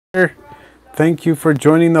Thank you for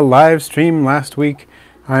joining the live stream last week.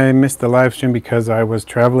 I missed the live stream because I was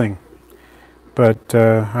traveling. But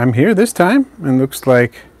I'm here this time, and looks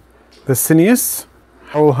like the Cineas,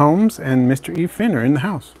 Howell Holmes, and Mr. E. Finn are in the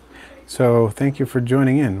house. So thank you for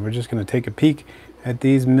joining in. We're just going to take a peek at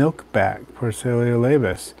these milkback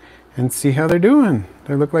Porcellolabus and see how they're doing.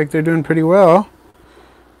 They look like they're doing pretty well.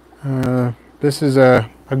 This is a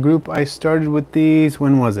group I started with these.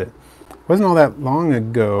 When was it? Wasn't all that long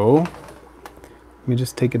ago. Let me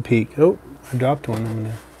just take a peek. Oh, I dropped one. I'm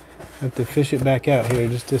gonna have to fish it back out here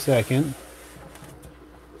just a second.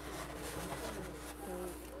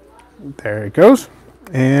 There it goes.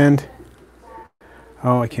 And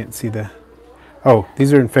oh, I can't see the. Oh,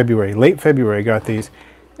 these are in February. Late February I got these,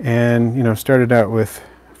 and started out with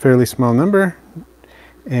a fairly small number,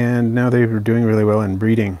 and now they were doing really well in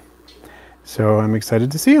breeding. So I'm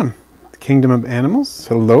excited to see them. The Kingdom of Animals.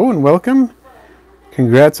 Hello and welcome.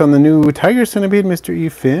 Congrats on the new tiger centipede, Mr. E.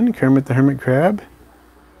 Finn. Kermit the Hermit Crab.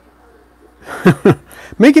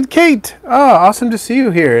 Make it Kate. Ah, awesome to see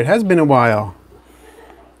you here. It has been a while.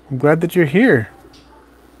 I'm glad that you're here.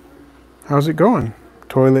 How's it going?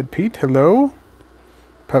 Toilet Pete, hello.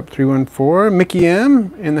 Pup 314. Mickey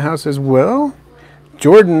M in the house as well.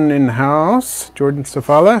 Jordan in the house. Jordan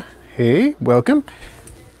Safala. Hey, welcome.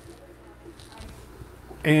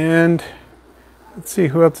 And let's see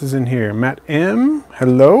who else is in here. Matt M.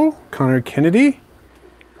 Hello. Connor Kennedy.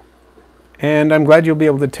 And I'm glad you'll be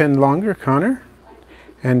able to tend longer, Connor.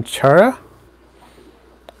 And Chara.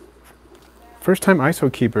 First time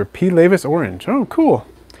ISO keeper. P. Lavis Orange. Oh, cool.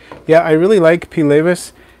 Yeah, I really like P.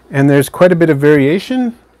 Lavis. And there's quite a bit of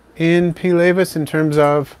variation in P. Lavis in terms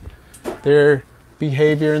of their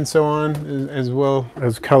behavior and so on, as well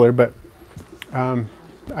as color. But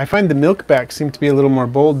I find the milkbacks seem to be a little more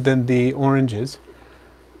bold than the oranges,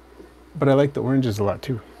 but I like the oranges a lot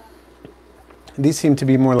too. These seem to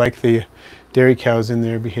be more like the dairy cows in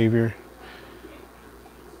their behavior.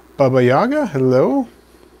 Baba Yaga, hello.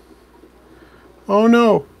 Oh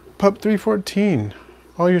no, pup 314.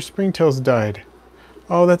 All your springtails died.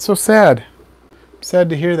 Oh, that's so sad. Sad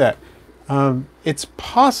to hear that. It's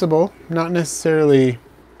possible, not necessarily,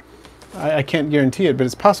 I can't guarantee it, but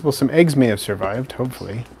it's possible some eggs may have survived,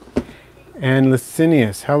 hopefully. And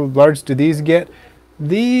Licinius, how large do these get?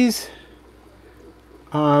 These,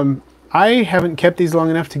 I haven't kept these long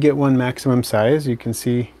enough to get one maximum size. You can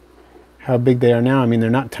see how big they are now. I mean, they're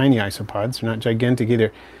not tiny isopods, they're not gigantic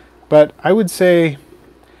either. But I would say,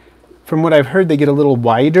 from what I've heard, they get a little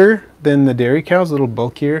wider than the dairy cows, a little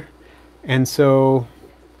bulkier. And so,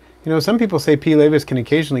 some people say P. Lavis can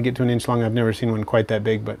occasionally get to 1 inch long. I've never seen one quite that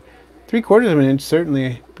big, but 3/4 of an inch,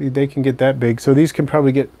 certainly they can get that big. So these can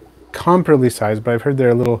probably get comparably sized, but I've heard they're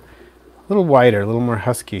a little wider, a little more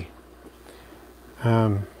husky.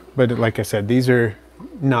 But like I said, these are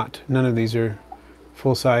none of these are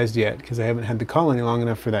full-sized yet, because I haven't had the colony long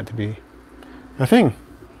enough for that to be a thing.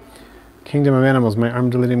 Kingdom of Animals, my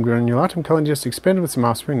Armadillidium granulatum colony just expanded with some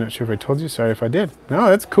offspring. Not sure if I told you, sorry if I did. No,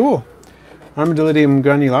 that's cool. Armadillidium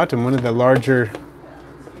granulatum, one of the larger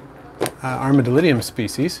Armadillidium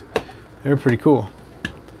species. They're pretty cool.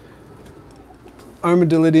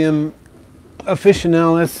 Armadillidium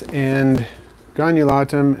officinalis and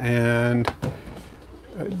granulatum and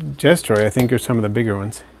Gestroy, I think, are some of the bigger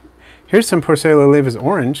ones. Here's some Porcellolabus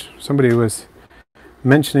orange. Somebody was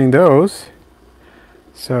mentioning those.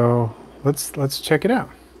 So let's check it out.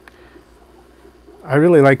 I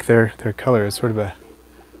really like their color. It's sort of a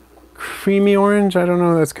creamy orange. I don't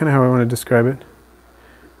know, that's kind of how I want to describe it.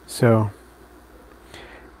 So,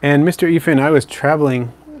 and Mr. E. Finn, I was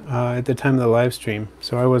traveling at the time of the live stream,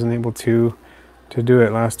 so I wasn't able to do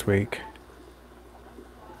it last week.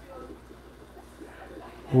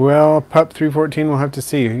 Well, pup 314, we'll have to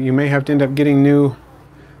see. You may have to end up getting new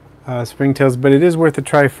springtails, but it is worth a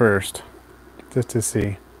try first, just to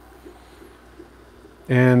see.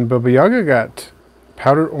 And Baba Yaga got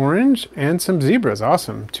powder orange and some zebras.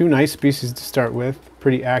 Awesome. 2 nice species to start with.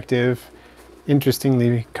 Pretty active,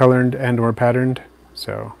 interestingly colored and or patterned.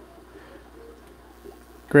 So,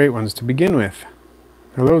 great ones to begin with.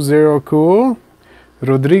 Hello, Zero Cool.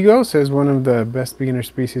 Rodrigo says one of the best beginner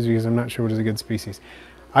species, because I'm not sure what is a good species.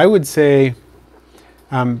 I would say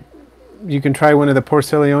you can try one of the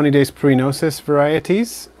Porcellionides pruinosis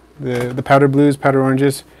varieties, the powder blues, powder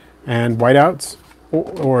oranges, and whiteouts,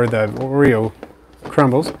 or the Oreo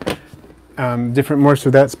crumbles. Different morphs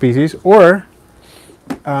of that species. Or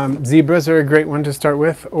zebras are a great one to start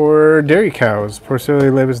with, or dairy cows,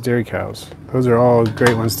 Porcellolabus dairy cows. Those are all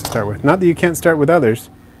great ones to start with. Not that you can't start with others,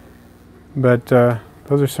 but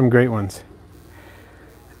those are some great ones.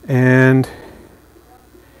 And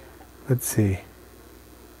Let's see.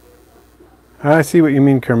 I see what you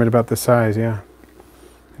mean, Kermit, about the size, yeah.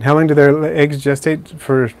 And how long do their eggs gestate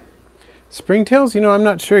for springtails? You know, I'm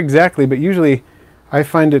not sure exactly, but usually I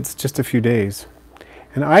find it's just a few days.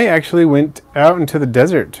 And I actually went out into the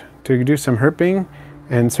desert to do some herping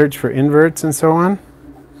and search for inverts and so on.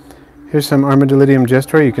 Here's some Armadillidium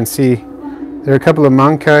gestori. You can see there are a couple of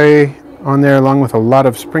Mankai on there along with a lot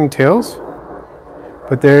of springtails.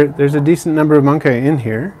 But there's a decent number of Mankai in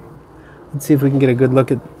here. Let's see if we can get a good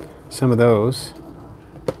look at some of those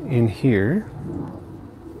in here.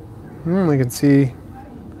 I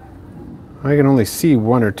can only see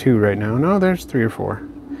one or two right now. No, there's 3 or 4.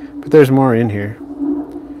 But there's more in here.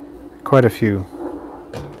 Quite a few.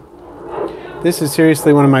 This is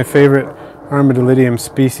seriously one of my favorite Armadillidium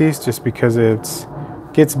species just because it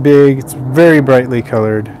gets big, it's very brightly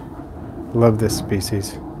colored. Love this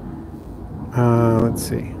species. Let's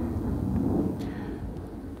see.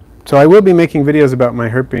 So I will be making videos about my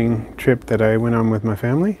herping trip that I went on with my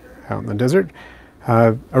family out in the desert.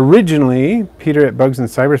 Originally, Peter at Bugs in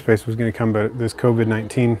Cyberspace was going to come, but this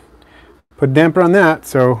COVID-19 put a damper on that,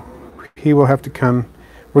 so he will have to come.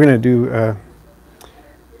 We're going to do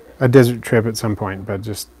a desert trip at some point, but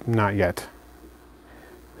just not yet.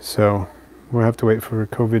 So we'll have to wait for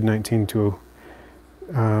COVID-19 to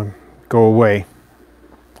go away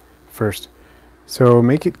first. So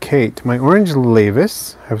make it Kate. My orange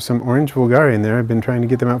lavis have some orange vulgari in there. I've been trying to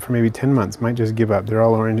get them out for maybe 10 months. Might just give up. They're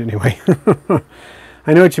all orange anyway.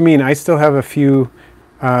 I know what you mean. I still have a few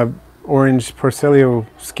orange Porcellio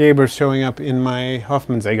scabers showing up in my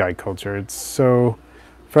Hoffman's egg eye culture. It's so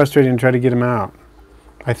frustrating to try to get them out.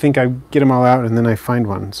 I think I get them all out and then I find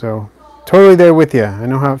one. So totally there with you. I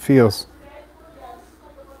know how it feels.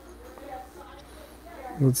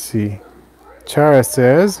 Let's see. Chara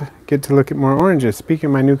says, get to look at more oranges. Speaking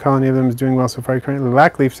of my new colony of them is doing well so far. I currently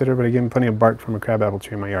lack leaf litter, but I give them plenty of bark from a crabapple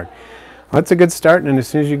tree in my yard. Well, that's a good start, and as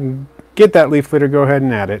soon as you can get that leaf litter, go ahead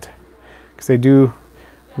and add it, because they do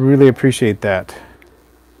really appreciate that.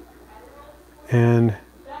 And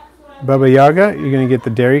Baba Yaga, you're going to get the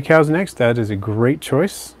dairy cows next. That is a great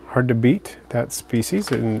choice. Hard to beat that species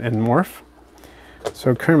and morph.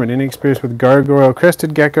 So Kermit, any experience with gargoyle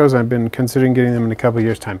crested geckos? I've been considering getting them in a couple of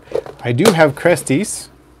years' time. I do have cresties,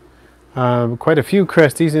 quite a few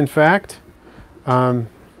cresties, in fact.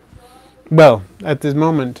 Well, at this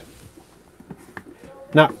moment,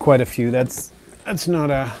 not quite a few. That's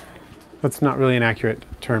not really an accurate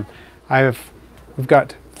term. We've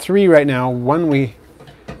got 3 right now. One we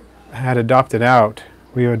had adopted out.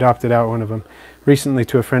 We adopted out one of them recently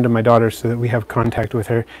to a friend of my daughter's so that we have contact with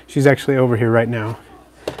her. She's actually over here right now.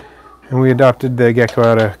 And we adopted the gecko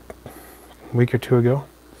out a week or 2 ago.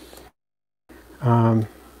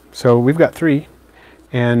 So we've got 3.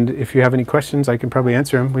 And if you have any questions, I can probably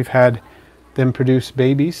answer them. We've had them produce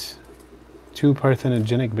babies. 2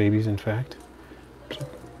 parthenogenic babies, in fact.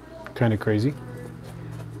 Kind of crazy.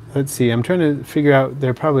 Let's see. I'm trying to figure out.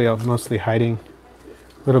 They're probably all mostly hiding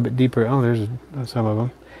a little bit deeper. Oh, there's some of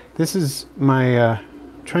them. This is my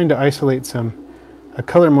trying to isolate a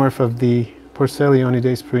color morph of the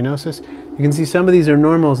Porcellionides pruinosus. You can see some of these are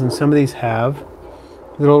normals and some of these have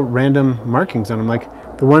little random markings on them,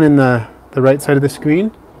 like the one in the right side of the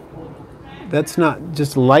screen. That's not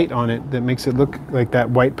just light on it that makes it look like that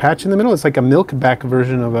white patch in the middle. It's like a milk-back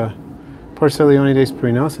version of a Porcellionides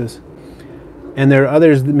pruinosus. And there are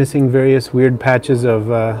others missing various weird patches of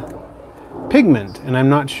pigment, and I'm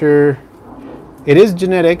not sure. It is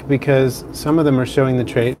genetic because some of them are showing the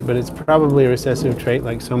trait, but it's probably a recessive trait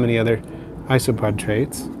like so many other isopod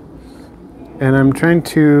traits. And I'm trying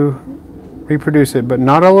to reproduce it, but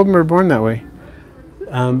not all of them are born that way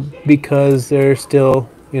because they're still,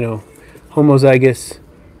 homozygous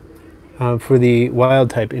for the wild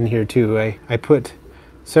type in here too. I put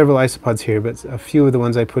several isopods here, but a few of the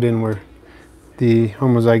ones I put in were the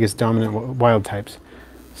homozygous dominant wild types.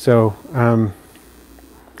 So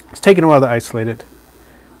it's taken a while to isolate it,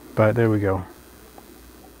 but there we go.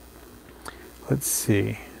 Let's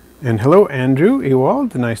see. And hello, Andrew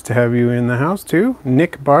Ewald. Nice to have you in the house too.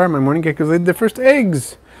 Nick Barr, my morning geckos laid their first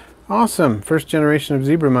eggs. Awesome. First generation of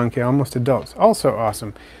zebra monkey, almost adults. Also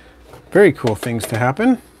awesome. Very cool things to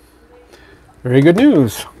happen. Very good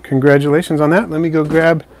news. Congratulations on that. Let me go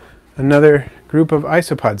grab another group of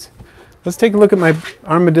isopods. Let's take a look at my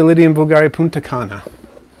Armadillidium vulgari punta cana.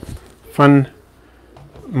 Fun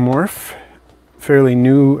morph, fairly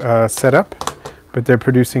new setup, but they're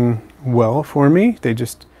producing well for me.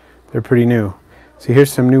 They're pretty new. So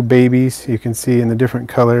here's some new babies you can see in the different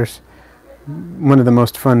colors. One of the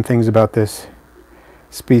most fun things about this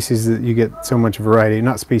species is that you get so much variety,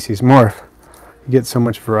 not species, morph. You get so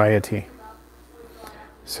much variety.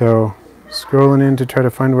 So, scrolling in to try to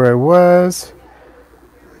find where I was.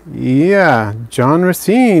 Yeah, John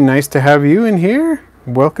Racine, nice to have you in here.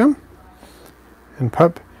 Welcome. And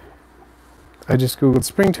pup, I just googled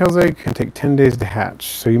springtail's egg, can take 10 days to hatch,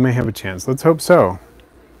 so you may have a chance. Let's hope so.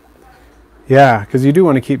 Yeah, because you do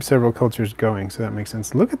want to keep several cultures going, so that makes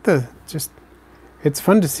sense. Look at the, it's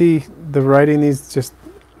fun to see the variety in these.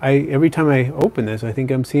 Every time I open this, I think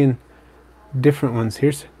I'm seeing different ones.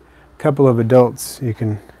 Here's a couple of adults you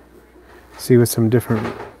can see with some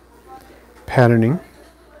different patterning.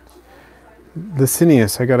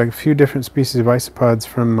 Licinius, I got a few different species of isopods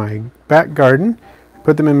from my back garden.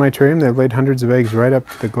 Put them in my terrarium. They've laid hundreds of eggs right up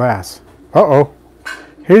to the glass. Uh-oh.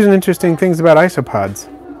 Here's an interesting thing about isopods.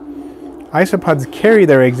 Isopods carry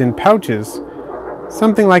their eggs in pouches,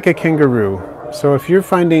 something like a kangaroo. So if you're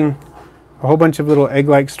finding a whole bunch of little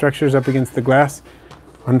egg-like structures up against the glass,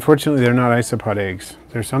 unfortunately they're not isopod eggs.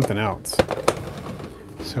 They're something else.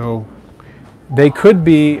 So they could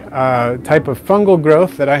be a type of fungal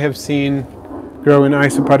growth that I have seen grow in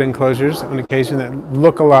isopod enclosures on occasion that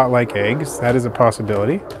look a lot like eggs. That is a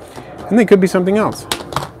possibility. And they could be something else.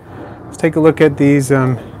 Let's take a look at these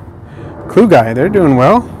klugi. They're doing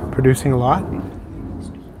well, producing a lot.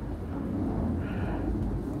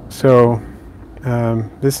 So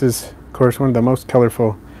this is, of course, one of the most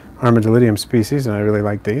colorful Armadillidium species, and I really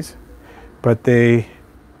like these. But I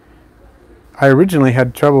originally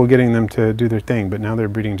had trouble getting them to do their thing, but now they're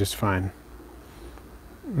breeding just fine.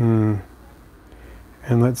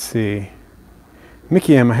 And let's see.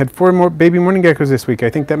 Mickey M, I had 4 more baby morning geckos this week. I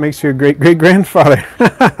think that makes you a great-great-grandfather.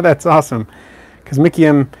 That's awesome. Because Mickey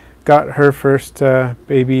M got her first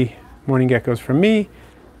baby morning geckos from me.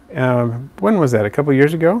 When was that? A couple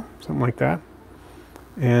years ago? Something like that.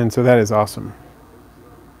 And so that is awesome.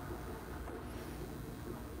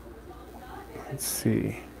 Let's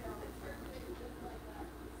see.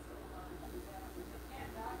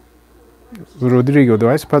 Rodrigo, do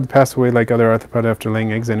isopods pass away like other arthropods after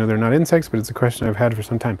laying eggs? I know they're not insects, but it's a question I've had for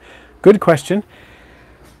some time. Good question.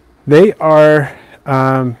 They are,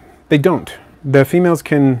 they don't. The females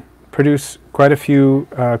can produce quite a few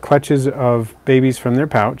clutches of babies from their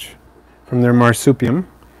pouch, from their marsupium,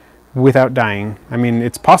 without dying. I mean,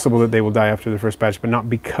 it's possible that they will die after the first batch, but not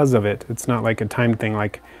because of it. It's not like a timed thing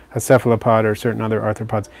like a cephalopod or certain other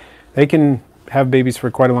arthropods. They can have babies for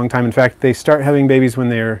quite a long time. In fact, they start having babies when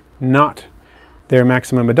they're not their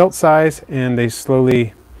maximum adult size, and they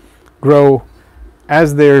slowly grow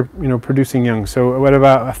as they're producing young. So at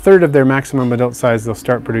about a third of their maximum adult size, they'll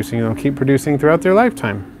start producing, and they'll keep producing throughout their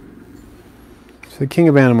lifetime. So the king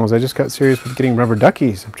of animals, I just got serious with getting rubber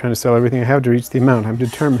duckies. I'm trying to sell everything I have to reach the amount. I'm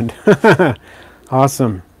determined.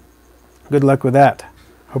 Awesome. Good luck with that.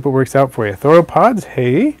 Hope it works out for you. Thorapods,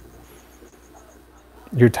 hey.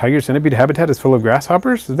 Your tiger centipede habitat is full of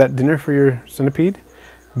grasshoppers? Is that dinner for your centipede?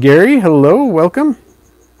 Gary, hello, welcome.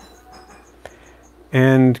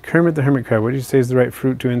 And Kermit the Hermit Crab, what did you say is the right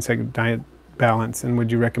fruit to insect diet balance, and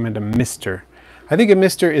would you recommend a mister? I think a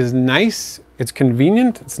mister is nice. It's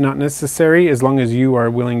convenient. It's not necessary as long as you are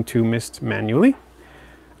willing to mist manually.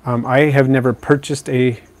 I have never purchased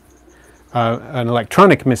an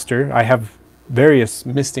electronic mister. I have various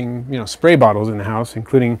misting, spray bottles in the house,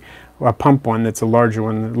 including a pump one that's a larger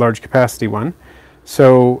one, large capacity one.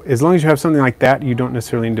 So as long as you have something like that, you don't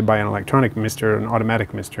necessarily need to buy an electronic mister or an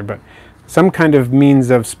automatic mister, but some kind of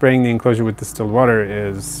means of spraying the enclosure with distilled water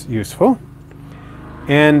is useful.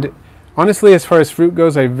 And honestly, as far as fruit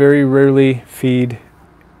goes, I very rarely feed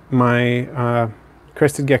my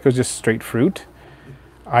crested geckos just straight fruit.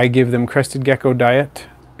 I give them crested gecko diet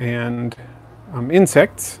and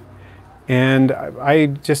insects, and I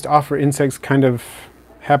just offer insects kind of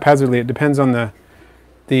haphazardly. It depends on the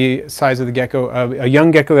size of the gecko. A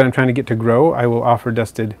young gecko that I'm trying to get to grow, I will offer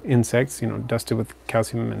dusted insects, dusted with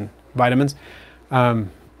calcium and vitamins.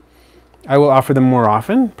 I will offer them more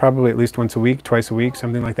often, probably at least once a week, twice a week,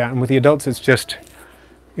 something like that. And with the adults, it's just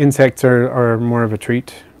insects are more of a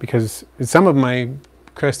treat, because some of my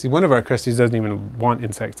cresties, one of our cresties doesn't even want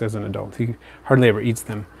insects as an adult. He hardly ever eats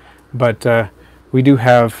them. But we do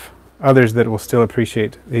have others that will still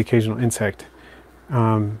appreciate the occasional insect.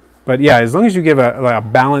 But yeah, as long as you give a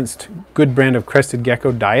balanced, good brand of crested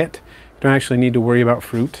gecko diet, you don't actually need to worry about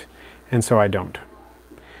fruit, and so I don't.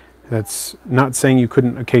 That's not saying you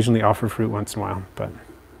couldn't occasionally offer fruit once in a while, but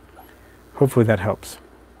hopefully that helps.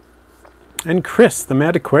 And Chris, the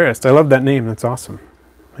Mad Aquarist, I love that name, that's awesome.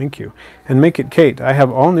 Thank you. And Make It Kate, I have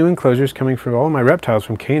all new enclosures coming for all my reptiles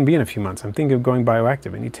from K&B in a few months. I'm thinking of going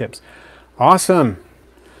bioactive. Any tips? Awesome.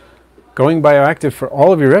 Going bioactive for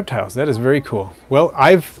all of your reptiles. That is very cool. Well,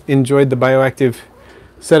 I've enjoyed the bioactive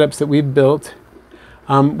setups that we've built.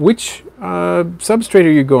 Which substrate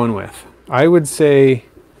are you going with? I would say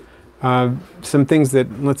some things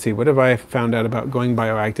that, let's see, what have I found out about going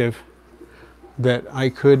bioactive that I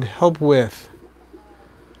could help with?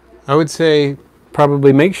 I would say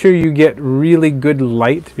probably make sure you get really good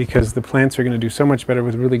light, because the plants are going to do so much better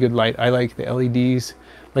with really good light. I like the LEDs,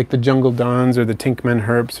 like the Jungle Dawns or the Tinkman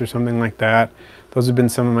Herps or something like that. Those have been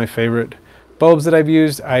some of my favorite bulbs that I've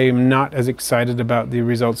used. I am not as excited about the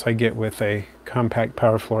results I get with a compact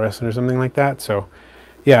power fluorescent or something like that. So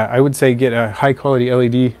yeah, I would say get a high quality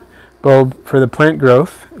LED bulb for the plant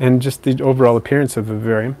growth and just the overall appearance of the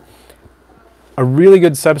vivarium. A really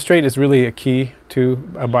good substrate is really a key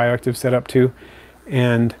to a bioactive setup too.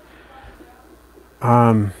 And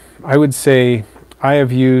I would say I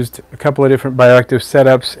have used a couple of different bioactive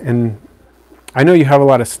setups, and I know you have a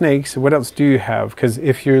lot of snakes. What else do you have? Because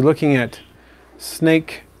if you're looking at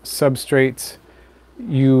snake substrates,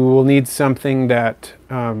 you will need something that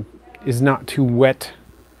is not too wet,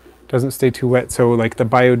 doesn't stay too wet. So like the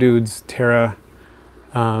BioDudes Terra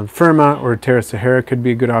Firma or Terra Sahara could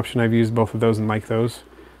be a good option. I've used both of those and like those.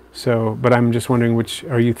 So, but I'm just wondering, which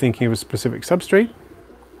are you thinking of a specific substrate?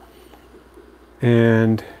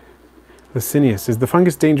 And Licinius, is the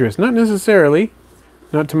fungus dangerous? Not necessarily,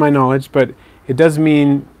 not to my knowledge, but it does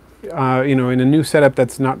mean, you know, in a new setup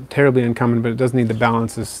that's not terribly uncommon, but it does need the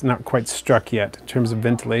balance is not quite struck yet in terms of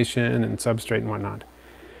ventilation and substrate and whatnot.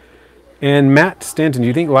 And Matt Stanton, do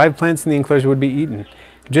you think live plants in the enclosure would be eaten?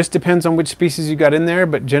 It just depends on which species you got in there,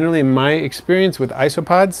 but generally in my experience with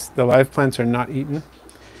isopods, the live plants are not eaten.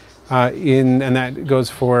 And that goes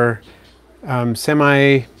for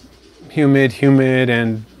semi-humid, humid,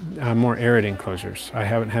 and more arid enclosures. I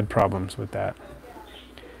haven't had problems with that.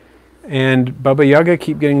 And Baba Yaga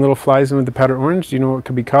keep getting little flies in with the powder orange. Do you know what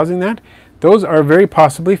could be causing that? Those are very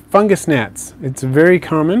possibly fungus gnats. It's very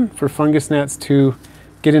common for fungus gnats to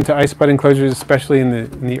get into isopod enclosures, especially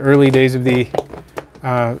in the early days of the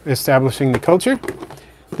establishing the culture.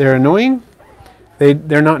 They're annoying.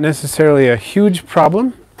 They're not necessarily a huge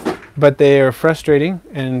problem, but they are frustrating,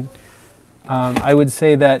 and I would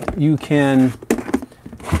say that you can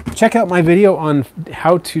check out my video on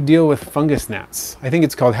how to deal with fungus gnats. I think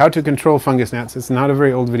it's called How to Control Fungus Gnats. It's not a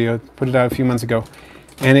very old video. I put it out a few months ago,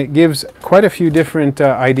 and it gives quite a few different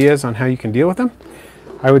ideas on how you can deal with them.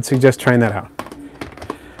 I would suggest trying that out.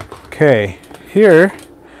 Okay, here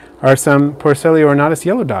are some Porcelia ornatus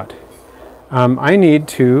yellow dot. I need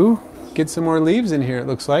to get some more leaves in here, it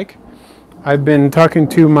looks like. I've been talking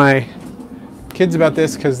to my kids about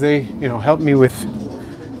this because they, you know, help me with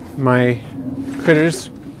my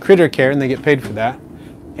critter care, and they get paid for that.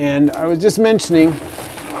 And I was just mentioning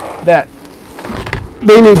that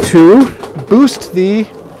they need to boost the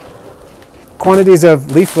quantities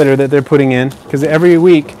of leaf litter that they're putting in, because every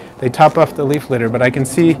week they top off the leaf litter, but I can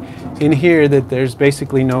see in here that there's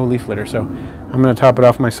basically no leaf litter. So I'm going to top it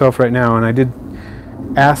off myself right now, and I did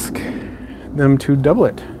ask them to double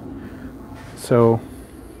it. So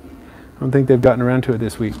I don't think they've gotten around to it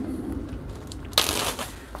this week.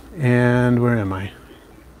 And where am I?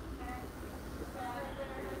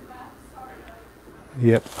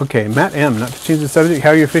 Yep. Okay, Matt M. Not to change the subject,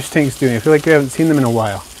 how are your fish tanks doing? I feel like we haven't seen them in a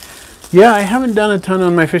while. Yeah, I haven't done a ton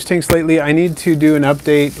on my fish tanks lately. I need to do an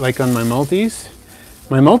update like on my multis.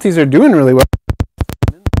 My multis are doing really well.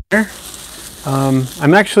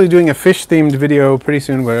 I'm actually doing a fish themed video pretty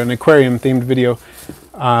soon, or an aquarium themed video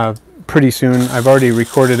pretty soon. I've already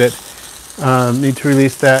recorded it. Need to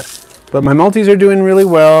release that. But my multis are doing really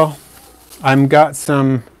well. I've got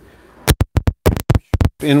some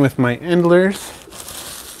in with my endlers,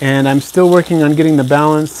 and I'm still working on getting the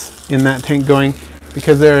balance in that tank going,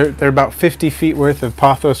 because they're about 50 feet worth of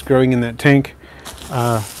pothos growing in that tank.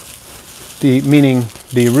 Meaning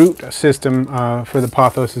the root system for the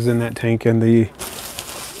pothos is in that tank, and the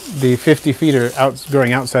 50 feet are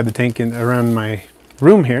growing outside the tank and around my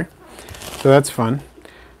room here. So that's fun.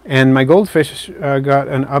 And my goldfish got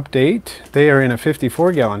an update. They are in a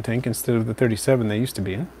 54-gallon tank instead of the 37 they used to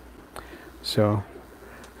be in. So,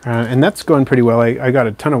 and that's going pretty well. I got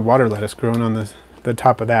a ton of water lettuce growing on the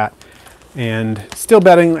top of that. And still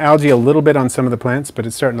battling algae a little bit on some of the plants, but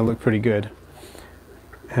it's starting to look pretty good.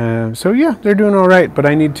 So yeah, they're doing all right, but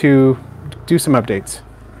I need to do some updates.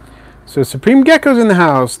 So Supreme Gecko's in the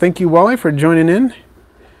house. Thank you, Wally, for joining in.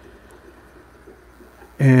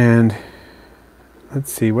 And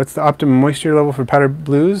let's see, what's the optimum moisture level for powder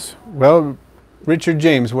blues? Well, Richard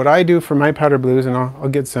James, what I do for my powder blues, and I'll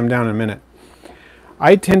get some down in a minute.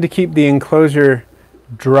 I tend to keep the enclosure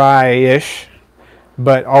dry-ish,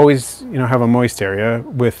 but always, you know, have a moist area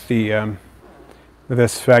with the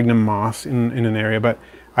sphagnum moss in an area. But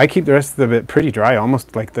I keep the rest of it pretty dry,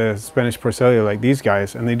 almost like the Spanish porcelia, like these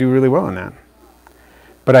guys, and they do really well in that.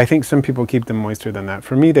 But I think some people keep them moister than that.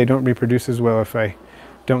 For me, they don't reproduce as well if I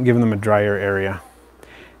don't give them a drier area.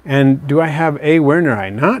 And do I have a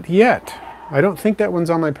Werneri? Not yet. I don't think that one's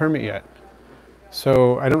on my permit yet.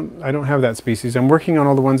 So I don't have that species. I'm working on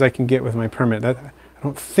all the ones I can get with my permit. I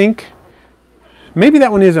don't think, maybe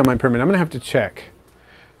that one is on my permit. I'm gonna have to check.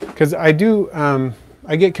 Because I do,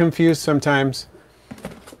 I get confused sometimes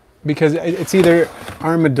because it's either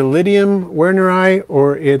Armadillidium Werneri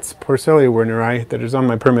or it's Porcelia Werneri that is on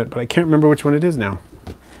my permit, but I can't remember which one it is now.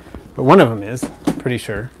 But one of them is, pretty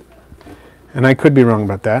sure. And I could be wrong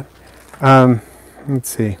about that. Let's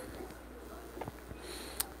see.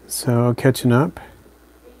 So, catching up.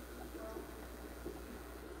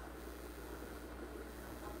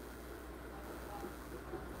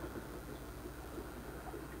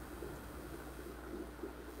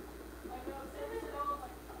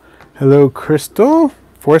 Hello, Crystal.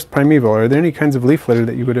 Forest primeval. Are there any kinds of leaf litter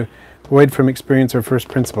that you would avoid from experience or first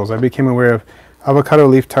principles? I became aware of avocado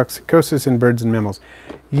leaf toxicosis in birds and mammals.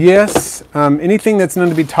 Yes, anything that's known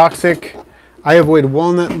to be toxic. I avoid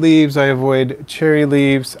walnut leaves, I avoid cherry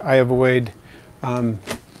leaves, I avoid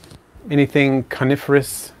anything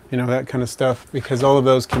coniferous, you know, that kind of stuff, because all of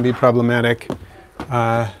those can be problematic.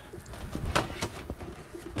 I'm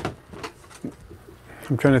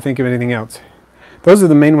trying to think of anything else. Those are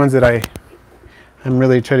the main ones that I'm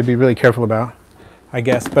really trying to be really careful about, I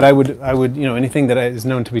guess. But I would, you know, anything that is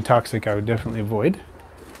known to be toxic, I would definitely avoid.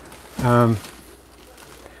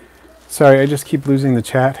 Sorry, I just keep losing the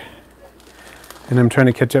chat, and I'm trying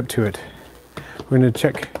to catch up to it. We're going to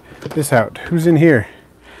check this out. Who's in here?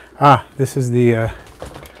 Ah, this is the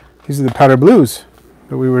these are the powder blues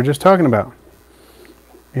that we were just talking about.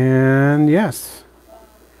 And yes.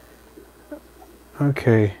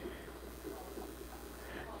 Okay.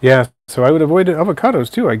 Yeah, so I would avoid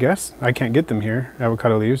avocados too, I guess. I can't get them here,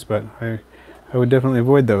 avocado leaves, but I would definitely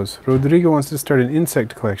avoid those. Rodrigo wants to start an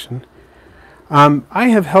insect collection. I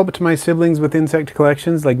have helped my siblings with insect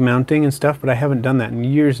collections, like mounting and stuff, but I haven't done that in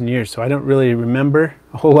years and years, so I don't really remember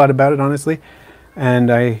a whole lot about it, honestly. And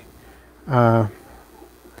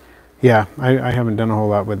yeah, I haven't done a whole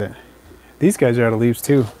lot with it. These guys are out of leaves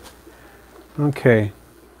too. Okay.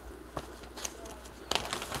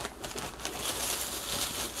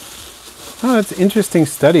 Oh, that's an interesting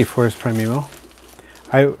study, Forest Primeval.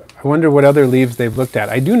 I wonder what other leaves they've looked at.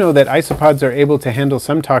 I do know that isopods are able to handle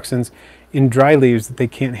some toxins in dry leaves that they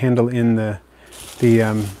can't handle in the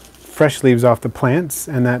fresh leaves off the plants,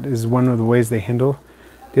 and that is one of the ways they handle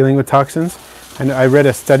dealing with toxins. And I read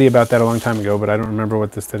a study about that a long time ago, but I don't remember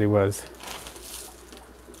what the study was.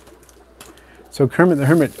 So Kermit the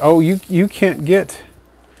Hermit, oh, you can't get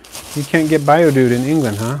Biodude in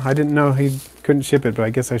England, huh? I didn't know he couldn't ship it, but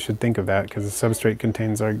I guess I should think of that because the substrate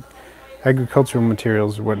contains our agricultural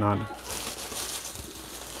materials or whatnot.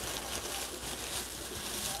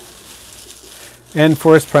 And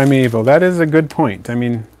Forest Primeval, that is a good point. I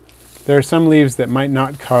mean, there are some leaves that might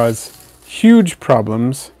not cause huge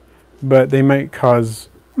problems, but they might cause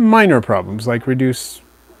minor problems, like reduce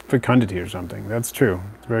fecundity or something. That's true.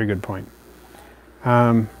 It's a very good point.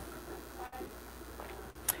 And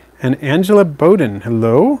Angela Bowden,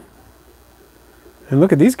 hello? And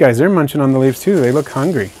look at these guys, they're munching on the leaves too. They look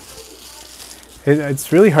hungry.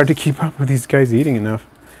 It's really hard to keep up with these guys eating enough.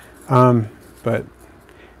 But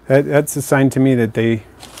that's a sign to me that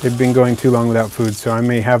they've been going too long without food. So I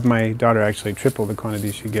may have my daughter actually triple the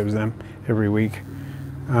quantity she gives them every week.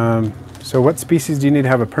 So what species do you need to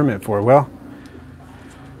have a permit for? Well,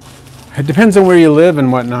 it depends on where you live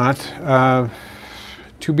and whatnot.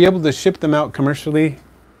 To be able to ship them out commercially,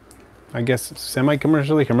 I guess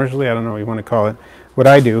semi-commercially, commercially, I don't know what you want to call it. What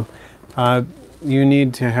I do, you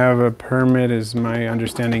need to have a permit, is my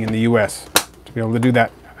understanding, in the U.S. to be able to do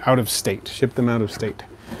that out of state, ship them out of state.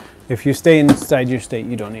 If you stay inside your state,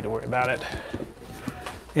 you don't need to worry about it.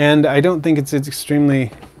 And I don't think it's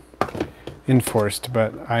extremely enforced,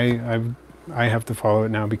 but I have to follow it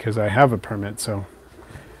now because I have a permit, so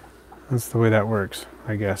that's the way that works,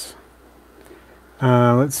 I guess.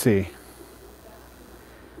 Let's see.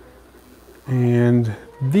 And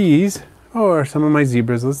these are some of my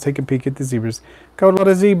zebras. Let's take a peek at the zebras. Got a lot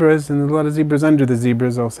of zebras, and a lot of zebras under the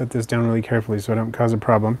zebras. I'll set this down really carefully so I don't cause a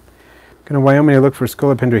problem. Going to Wyoming to look for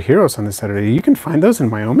Scolopendra heros on this Saturday. You can find those in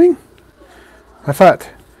Wyoming? I thought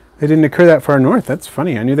they didn't occur that far north. That's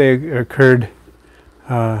funny. I knew they occurred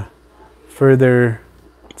further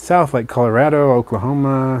south, like Colorado,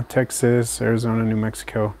 Oklahoma, Texas, Arizona, New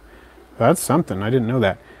Mexico. That's something. I didn't know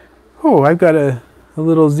that. Oh, I've got a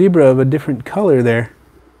little zebra of a different color there.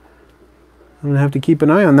 I'm going to have to keep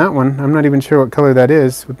an eye on that one. I'm not even sure what color that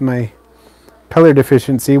is with my color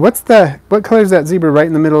deficiency. What color is that zebra right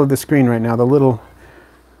in the middle of the screen right now? The little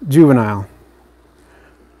juvenile.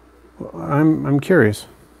 I'm curious.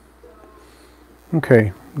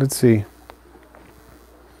 Okay, let's see.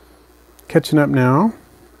 Catching up now.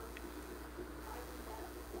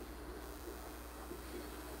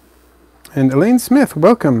 And Elaine Smith,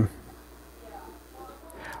 welcome.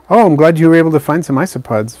 Oh, I'm glad you were able to find some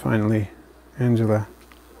isopods finally, Angela.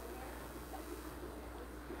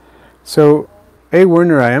 So, A.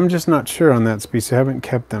 Werneri, I'm just not sure on that species. I haven't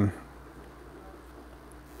kept them.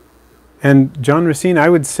 And John Racine, I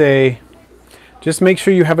would say, just make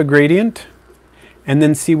sure you have a gradient and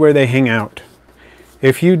then see where they hang out.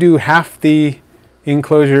 If you do half the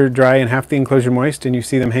enclosure dry and half the enclosure moist and you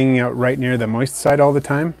see them hanging out right near the moist side all the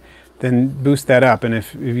time, then boost that up. And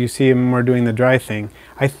if you see them more doing the dry thing,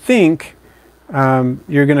 I think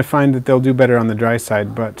you're going to find that they'll do better on the dry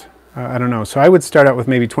side, but I don't know. So I would start out with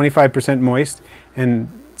maybe 25% moist and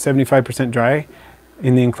 75% dry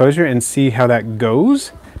in the enclosure and see how that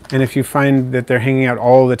goes. And if you find that they're hanging out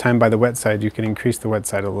all the time by the wet side, you can increase the wet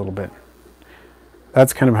side a little bit.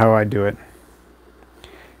 That's kind of how I do it.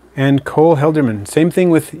 And Cole Helderman, same thing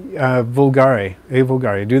with vulgare, A.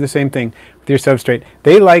 vulgare. Do the same thing with your substrate.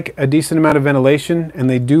 They like a decent amount of ventilation, and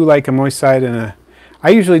they do like a moist side and a... I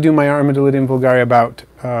usually do my Armadillidium vulgare about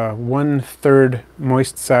 1/3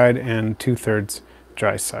 moist side and 2/3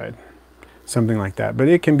 dry side. Something like that. But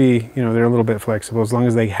it can be, you know, they're a little bit flexible as long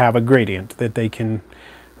as they have a gradient that they can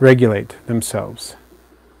regulate themselves.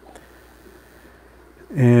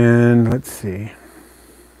 And let's see.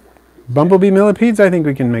 Bumblebee millipedes, I think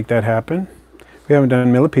we can make that happen. We haven't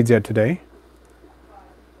done millipedes yet today.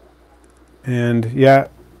 And yeah,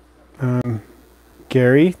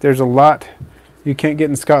 Gary, there's a lot you can't get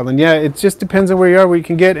in Scotland. Yeah, it just depends on where you are, where you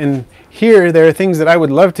can get. And here, there are things that I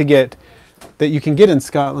would love to get that you can get in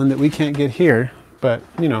Scotland that we can't get here. But,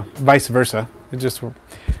 you know, vice versa. It just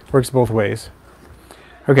works both ways.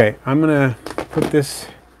 Okay, I'm going to put this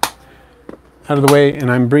out of the way,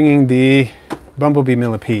 and I'm bringing the bumblebee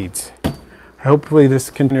millipedes. Hopefully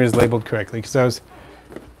this container is labeled correctly, because I was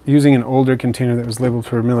using an older container that was labeled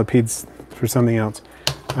for millipedes for something else.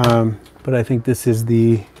 But I think this is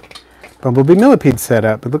the bumblebee millipede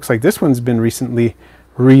setup. It looks like this one's been recently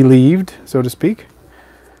relieved, so to speak.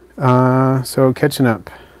 So catching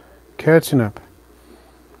up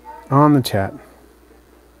on the chat.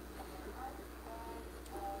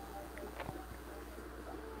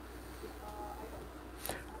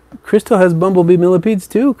 Crystal has bumblebee millipedes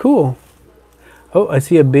too? Cool. Oh, I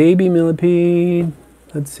see a baby millipede.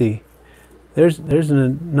 Let's see. There's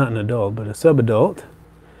not an adult, but a subadult.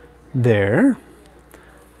 There.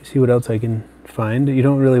 See what else I can find. You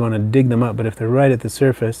don't really want to dig them up, but if they're right at the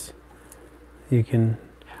surface, you can...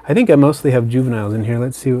 I think I mostly have juveniles in here.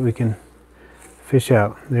 Let's see what we can fish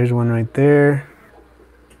out. There's one right there.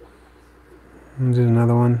 There's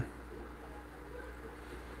another one.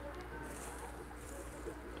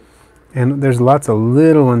 And there's lots of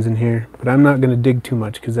little ones in here, but I'm not going to dig too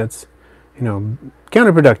much because that's, you know,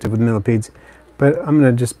 counterproductive with millipedes. But I'm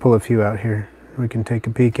going to just pull a few out here. We can take a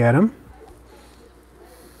peek at them.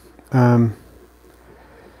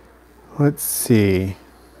 Let's see.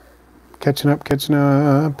 Catching up.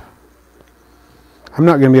 I'm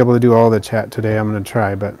not going to be able to do all the chat today. I'm going to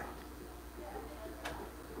try, but...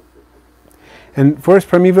 And Forest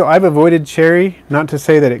Primeval, I've avoided cherry, not to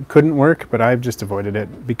say that it couldn't work, but I've just avoided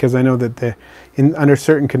it because I know that under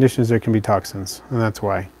certain conditions there can be toxins, and that's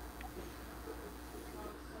why.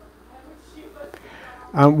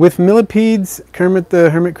 With millipedes, Kermit the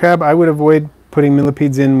Hermit Crab, I would avoid putting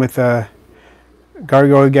millipedes in with a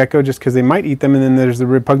gargoyle gecko just because they might eat them, and then there's the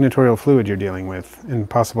repugnatorial fluid you're dealing with and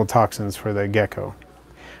possible toxins for the gecko.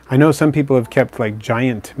 I know some people have kept like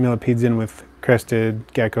giant millipedes in with crested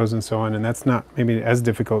geckos and so on, and that's not maybe as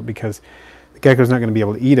difficult because the gecko's not going to be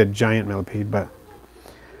able to eat a giant millipede, but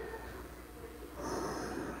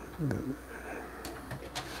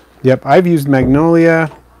yep, I've used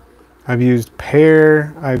magnolia, I've used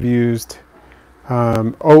pear, I've used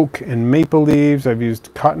oak and maple leaves, I've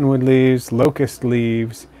used cottonwood leaves, locust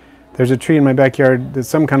leaves. There's a tree in my backyard that's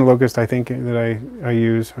some kind of locust, I think, that I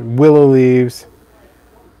use, willow leaves.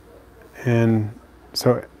 And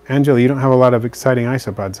so Angela, you don't have a lot of exciting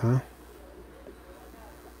isopods, huh?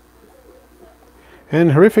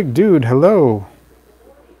 And Horrific Dude, hello.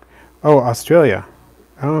 Oh, Australia.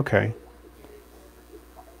 Oh, okay.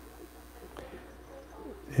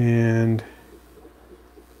 And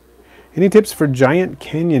Any tips for Giant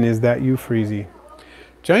Canyon? Is that you, Freezy?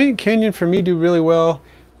 Giant Canyon for me do really well.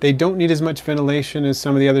 They don't need as much ventilation as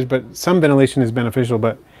some of the others, but some ventilation is beneficial.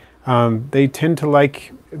 But they tend to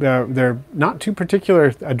like, they're not too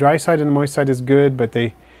particular. A dry side and a moist side is good, but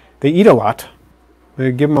they eat a lot.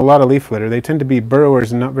 They give them a lot of leaf litter. They tend to be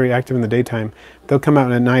burrowers and not very active in the daytime. They'll come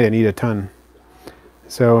out at night and eat a ton.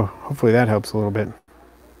 So hopefully that helps a little bit.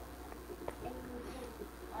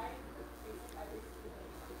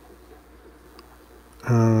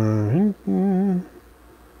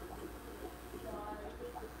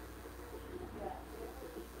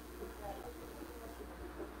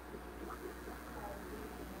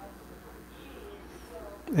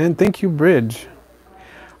 And thank you, Bridge.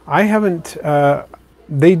 I haven't, I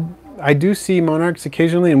do see monarchs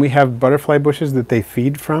occasionally, and we have butterfly bushes that they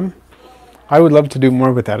feed from. I would love to do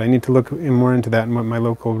more with that. I need to look more into that and what my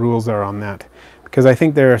local rules are on that. Because I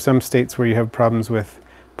think there are some states where you have problems with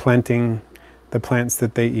planting the plants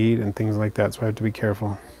that they eat and things like that, so I have to be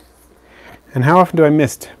careful. And how often do I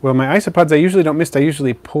mist? Well, my isopods I usually don't mist, I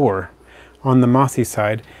usually pour on the mossy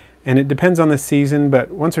side. And it depends on the season,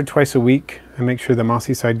 but once or twice a week, I make sure the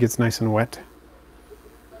mossy side gets nice and wet.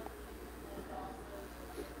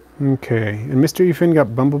 Okay, and Mr. Efin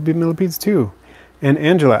got bumblebee millipedes too. And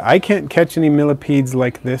Angela, I can't catch any millipedes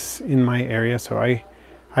like this in my area, so I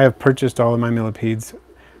have purchased all of my millipedes.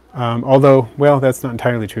 Although, well, that's not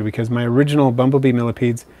entirely true, because my original bumblebee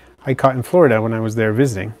millipedes I caught in Florida when I was there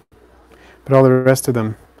visiting. But all the rest of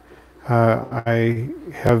them, I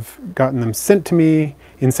have gotten them sent to me,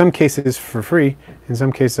 in some cases for free, in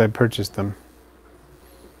some cases I purchased them.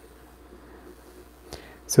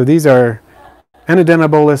 So these are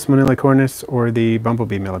Anadennabolus monilicornis, or the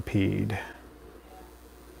bumblebee millipede.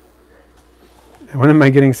 When am I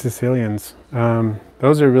getting Sicilians?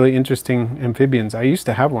 Those are really interesting amphibians. I used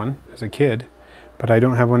to have one as a kid, but I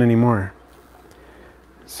don't have one anymore.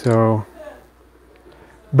 So,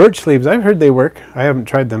 birch leaves, I've heard they work. I haven't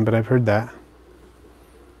tried them, but I've heard that.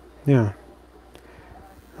 Yeah.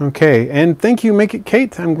 Okay, and thank you, Make It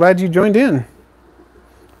Kate. I'm glad you joined in.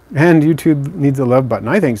 And YouTube needs a love button.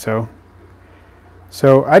 I think so.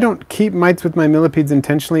 So I don't keep mites with my millipedes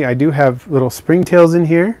intentionally. I do have little springtails in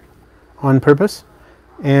here on purpose.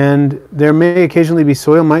 And there may occasionally be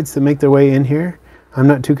soil mites that make their way in here. I'm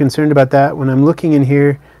not too concerned about that. When I'm looking in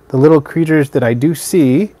here, the little creatures that I do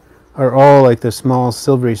see are all like the small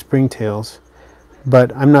silvery springtails.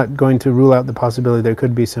 But I'm not going to rule out the possibility there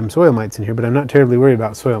could be some soil mites in here, but I'm not terribly worried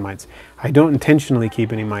about soil mites. I don't intentionally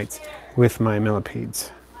keep any mites with my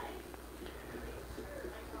millipedes.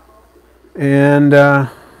 And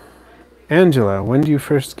Angela, when do you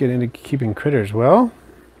first get into keeping critters? Well,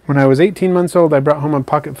 when I was 18 months old, I brought home a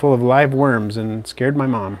pocket full of live worms and scared my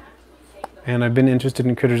mom. And I've been interested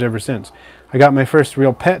in critters ever since. I got my first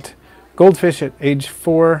real pet, goldfish, at age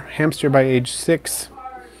 4, hamster by age 6,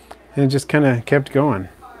 and it just kind of kept going.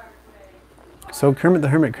 So Kermit the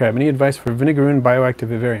Hermit Crab, any advice for vinegaroon bioactive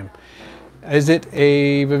vivarium? Is it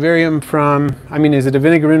a vivarium from, is it a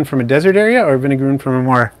vinegaroon from a desert area, or a vinegaroon from a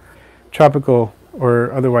more tropical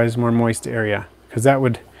or otherwise more moist area? Because that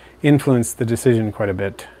would influence the decision quite a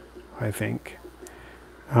bit, I think.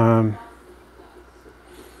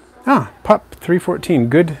 Pup 314,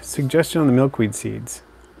 good suggestion on the milkweed seeds.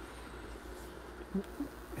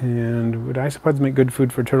 And would isopods make good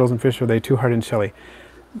food for turtles and fish, or are they too hard and shelly?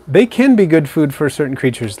 They can be good food for certain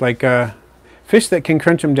creatures, like fish that can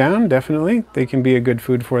crunch them down, definitely. They can be a good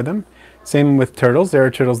food for them. Same with turtles. There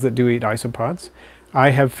are turtles that do eat isopods.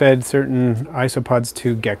 I have fed certain isopods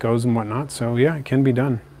to geckos and whatnot, so yeah, it can be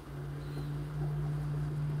done.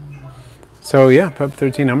 So yeah, Pup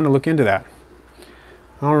 13, I'm going to look into that.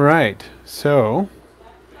 All right, so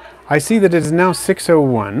I see that it is now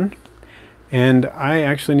 6:01, and I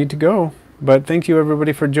actually need to go. But thank you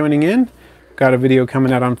everybody for joining in. Got a video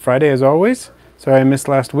coming out on Friday as always. Sorry I missed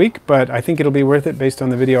last week, but I think it'll be worth it based on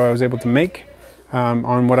the video I was able to make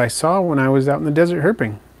on what I saw when I was out in the desert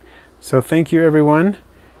herping. So thank you everyone,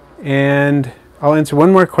 and I'll answer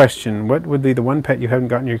one more question. What would be the one pet you haven't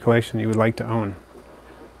got in your collection that you would like to own?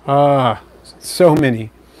 So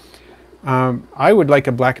many. I would like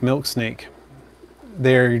a black milk snake.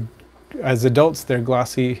 As adults, they're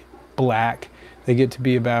glossy black. They get to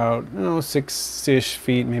be about 6-ish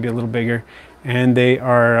feet, maybe a little bigger, and they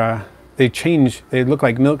are they look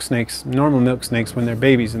like milk snakes, normal milk snakes, when they're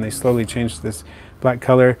babies, and they slowly change to this black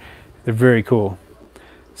color. They're very cool.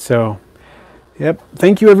 So, yep.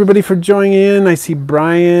 Thank you everybody for joining in. I see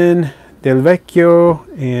Brian, Del Vecchio,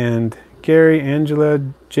 and Gary, Angela,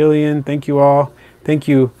 Jillian. Thank you all. Thank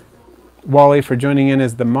you, Wally, for joining in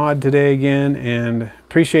as the mod today again, and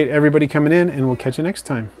appreciate everybody coming in, and we'll catch you next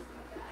time.